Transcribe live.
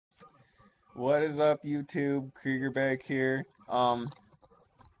What is up, YouTube? Cregar back here. I'm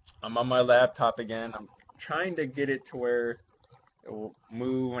on my laptop again. I'm trying to get it to where it will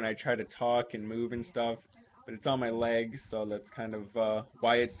move when I try to talk and move and stuff, but it's on my legs, so that's kind of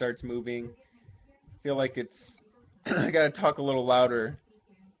why it starts moving. I feel like it's I gotta talk a little louder.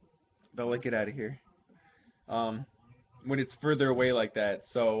 Bella, get out of here. Um, when it's further away like that.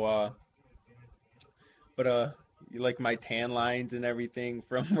 But you like my tan lines and everything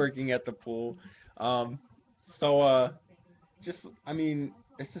from working at the pool. Um, so just I mean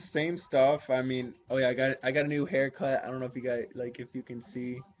it's the same stuff. I mean, oh yeah, I got a new haircut. I don't know if you guys like if you can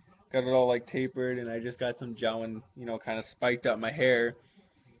see. Got it all like tapered and I just got some gel and kind of spiked up my hair.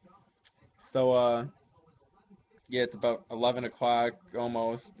 So yeah, it's about 11 o'clock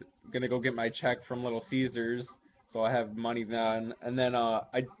almost. Gonna go get my check from Little Caesars, so I have money then. And then I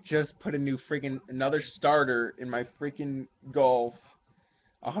just put a new freaking another starter in my freaking Golf,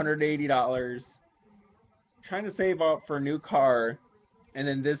 $180. Trying to save up for a new car, and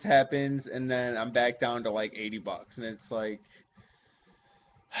then this happens, and then I'm back down to like 80 bucks, and it's like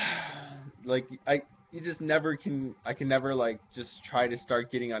you just never can. I can never like just try to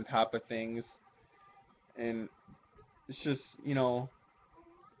start getting on top of things, and it's just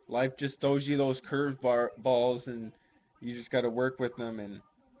life just throws you those balls, and you just got to work with them, and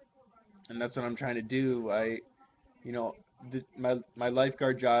that's what I'm trying to do. You know, my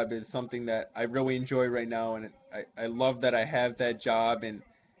lifeguard job is something that I really enjoy right now, and I love that I have that job, and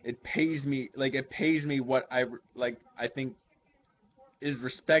it pays me what I think is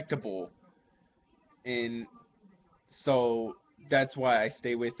respectable, and so that's why I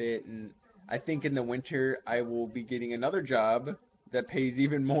stay with it. And I think in the winter I will be getting another job that pays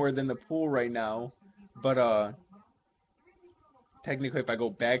even more than the pool right now, but technically if I go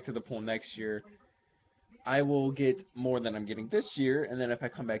back to the pool next year I will get more than I'm getting this year, and then if I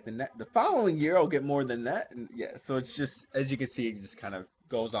come back the following year, I'll get more than that, and yeah. So it's just as you can see, it just kind of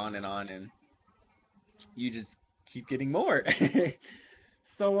goes on, and you just keep getting more.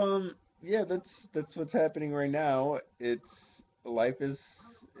 So yeah, that's what's happening right now. It's life is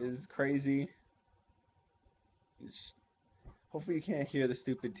crazy. It's, hopefully you can't hear the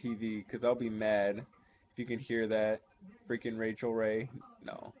stupid TV, because I'll be mad if you can hear that. Freaking Rachel Ray.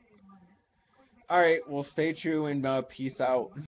 No. All right, well stay true and peace out.